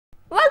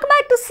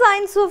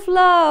Science of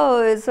love.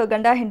 So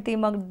ಗಂಡ ಹೆಂಡತಿ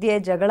ಮಧ್ಯೆ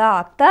ಜಗಳ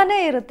ಆಗ್ತಾನೇ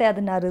ಇರುತ್ತೆ,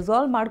 ಅದನ್ನು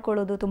ರಿಸಾಲ್ವ್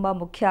ಮಾಡ್ಕೊಳ್ಳೋದು ತುಂಬ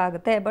ಮುಖ್ಯ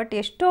ಆಗುತ್ತೆ. ಬಟ್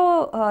ಎಷ್ಟೋ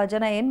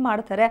ಜನ ಏನು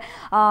ಮಾಡ್ತಾರೆ,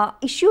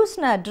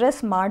 ಇಶ್ಯೂಸ್ನ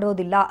ಅಡ್ರೆಸ್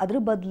ಮಾಡೋದಿಲ್ಲ, ಅದ್ರ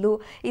ಬದಲು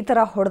ಈ ಥರ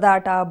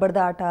ಹೊಡೆದಾಟ,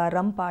 ಬಡ್ದಾಟ,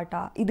 ರಂಪಾಟ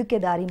ಇದಕ್ಕೆ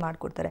ದಾರಿ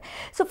ಮಾಡಿಕೊಡ್ತಾರೆ.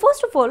 So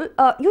first of all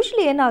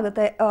usually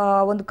ಏನಾಗುತ್ತೆ,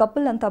 ಒಂದು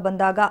ಕಪಲ್ ಅಂತ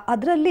ಬಂದಾಗ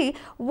ಅದರಲ್ಲಿ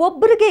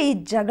ಒಬ್ಬರಿಗೆ ಈ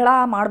ಜಗಳ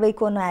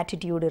ಮಾಡಬೇಕು ಅನ್ನೋ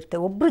ಆ್ಯಟಿಟ್ಯೂಡ್ ಇರುತ್ತೆ,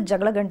 ಒಬ್ಬರು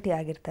ಜಗಳ ಗಂಟೆ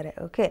ಆಗಿರ್ತಾರೆ.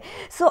 ಓಕೆ,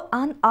 ಸೊ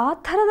ಆ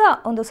ಥರದ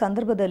ಒಂದು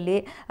ಸಂದರ್ಭದಲ್ಲಿ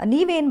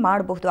ನೀವೇನು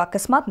ಮಾಡಬಹುದು,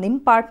 ಅಕಸ್ಮಾತ್ ನಿಮ್ಮ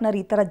ಪಾರ್ಟ್ನರ್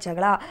ಈ ಥರ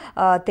ಜಗಳ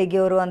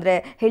ತೆಗೆಯೋರು, ಅಂದರೆ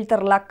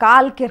ಹೇಳ್ತಾರಲ್ಲ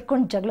ಕಾಲು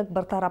ಕೆರ್ಕೊಂಡು ಜಗಳಕ್ಕೆ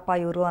ಬರ್ತಾರಪ್ಪ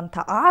ಇವರು ಅಂತ,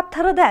 ಆ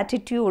ಥರದ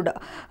ಆ್ಯಟಿಟ್ಯೂಡ್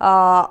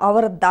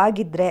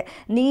ಅವರದ್ದಾಗಿದ್ದರೆ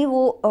ನೀವು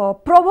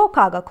ಪ್ರೊವೋಕ್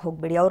ಆಗಕ್ಕೆ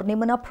ಹೋಗಬೇಡಿ. ಅವ್ರು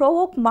ನಿಮ್ಮನ್ನು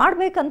ಪ್ರೊವೋಕ್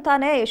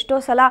ಮಾಡಬೇಕಂತಾನೆ ಎಷ್ಟೋ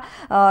ಸಲ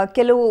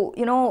ಕೆಲವು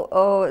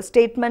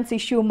ಸ್ಟೇಟ್ಮೆಂಟ್ಸ್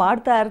ಇಶ್ಯೂ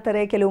ಮಾಡ್ತಾ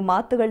ಇರ್ತಾರೆ, ಕೆಲವು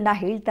ಮಾತುಗಳನ್ನ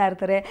ಹೇಳ್ತಾ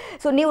ಇರ್ತಾರೆ.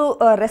 ಸೊ ನೀವು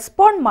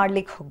ರೆಸ್ಪಾಂಡ್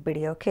ಮಾಡ್ಲಿಕ್ಕೆ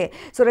ಹೋಗಬೇಡಿ. ಓಕೆ,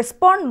 ಸೊ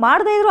ರೆಸ್ಪಾಂಡ್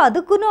ಮಾಡದೇ ಇದ್ರು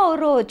ಅದಕ್ಕೂ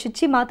ಅವರು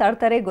ಚುಚ್ಚಿ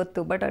ಮಾತಾಡ್ತಾರೆ ಗೊತ್ತು,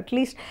 but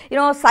at least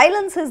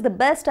silence is the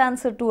best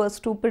answer to a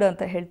stupid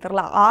ಅಂತ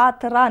ಹೇಳ್ತಾರಲ್ಲ, ಆ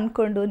ಥರ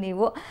ಅಂದ್ಕೊಂಡು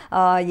ನೀವು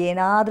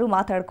ಏನಾದರೂ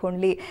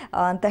ಮಾತಾಡ್ಕೊಳ್ಳಿ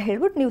ಅಂತ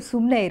ಹೇಳ್ಬಿಟ್ಟು ನೀವು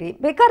ಸುಮ್ಮನೆ ಇರಿ.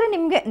 ಬೇಕಾದ್ರೆ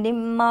ನಿಮಗೆ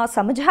ನಿಮ್ಮ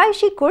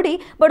ಸಮಜಾಯಿಷಿ ಕೊಡಿ,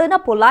 ಬಟ್ ಅದನ್ನು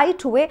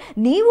ಪೊಲೈಟ್ ವೇ.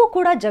 ನೀವು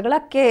ಕೂಡ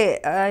ಜಗಳಕ್ಕೆ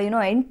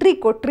ಎಂಟ್ರಿ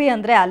ಕೊಟ್ರಿ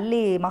ಅಂದರೆ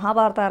ಅಲ್ಲಿ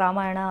ಮಹಾಭಾರತ,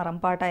 ರಾಮಾಯಣ,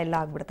 ರಂಪಾಟ ಎಲ್ಲ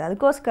ಆಗ್ಬಿಡುತ್ತೆ.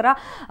 ಅದಕ್ಕೋಸ್ಕರ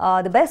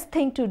the best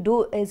thing to do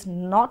is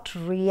not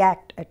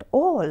react at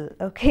all.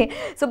 Okay,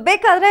 so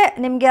ಬೇಕಾದರೆ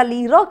ನಿಮಗೆ ಅಲ್ಲಿ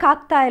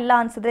ಇರೋಕ್ಕಾಗ್ತಾ ಇಲ್ಲ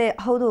ಅನಿಸಿದ್ರೆ,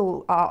 ಹೌದು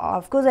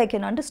ಅಫ್ಕೋರ್ಸ್ ಐ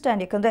ಕ್ಯಾನ್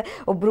ಅಂಡರ್ಸ್ಟ್ಯಾಂಡ್. ಯಾಕಂದರೆ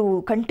ಒಬ್ಬರು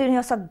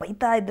ಕಂಟಿನ್ಯೂಸ್ ಆಗಿ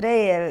ಬೈತಾ ಇದ್ದರೆ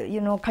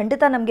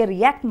ಖಂಡಿತ ನಮಗೆ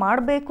ರಿಯಾಕ್ಟ್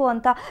ಮಾಡಬೇಕು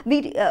ಅಂತ V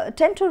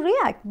ten to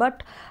react. But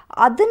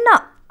ಅದನ್ನು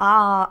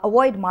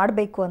ಅವಾಯ್ಡ್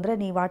ಮಾಡಬೇಕು ಅಂದರೆ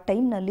ನೀವು ಆ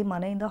ಟೈಮ್ನಲ್ಲಿ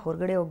ಮನೆಯಿಂದ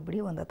ಹೊರಗಡೆ ಹೋಗ್ಬಿಡಿ,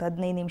 ಒಂದು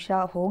 15 ನಿಮಿಷ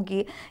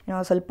ಹೋಗಿ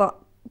ಸ್ವಲ್ಪ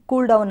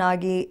ಕೂಲ್ ಡೌನ್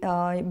ಆಗಿ,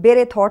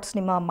 ಬೇರೆ ಥಾಟ್ಸ್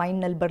ನಿಮ್ಮ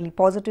ಮೈಂಡ್ನಲ್ಲಿ ಬರಲಿ,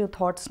 ಪಾಸಿಟಿವ್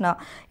ಥಾಟ್ಸ್ನ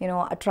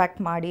ಅಟ್ರ್ಯಾಕ್ಟ್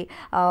ಮಾಡಿ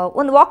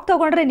ಒಂದು ವಾಕ್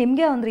ತೊಗೊಂಡ್ರೆ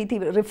ನಿಮಗೆ ಒಂದು ರೀತಿ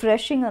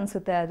ರಿಫ್ರೆಶಿಂಗ್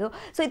ಅನಿಸುತ್ತೆ ಅದು.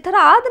 ಸೊ ಈ ಥರ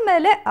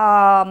ಆದಮೇಲೆ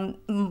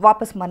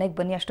ವಾಪಸ್ ಮನೆಗೆ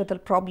ಬನ್ನಿ,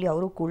 ಅಷ್ಟೊತ್ತಲ್ಲಿ ಪ್ರಾಬ್ಲಿ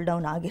ಅವರು ಕೂಲ್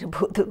ಡೌನ್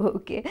ಆಗಿರ್ಬೋದು.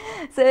 ಓಕೆ,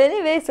 ಸೊ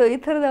ಎನಿವೇ, ಸೊ ಈ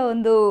ಥರದ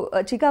ಒಂದು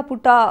ಚಿಕ್ಕ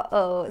ಪುಟ್ಟ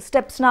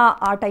ಸ್ಟೆಪ್ಸ್ನ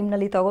ಆ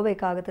ಟೈಮ್ನಲ್ಲಿ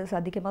ತೊಗೋಬೇಕಾಗುತ್ತೆ. ಸೊ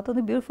ಅದಕ್ಕೆ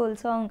ಮತ್ತೊಂದು ಬ್ಯೂಟಿಫುಲ್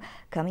ಸಾಂಗ್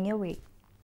ಕಮಿಂಗ್ ಅವೇ.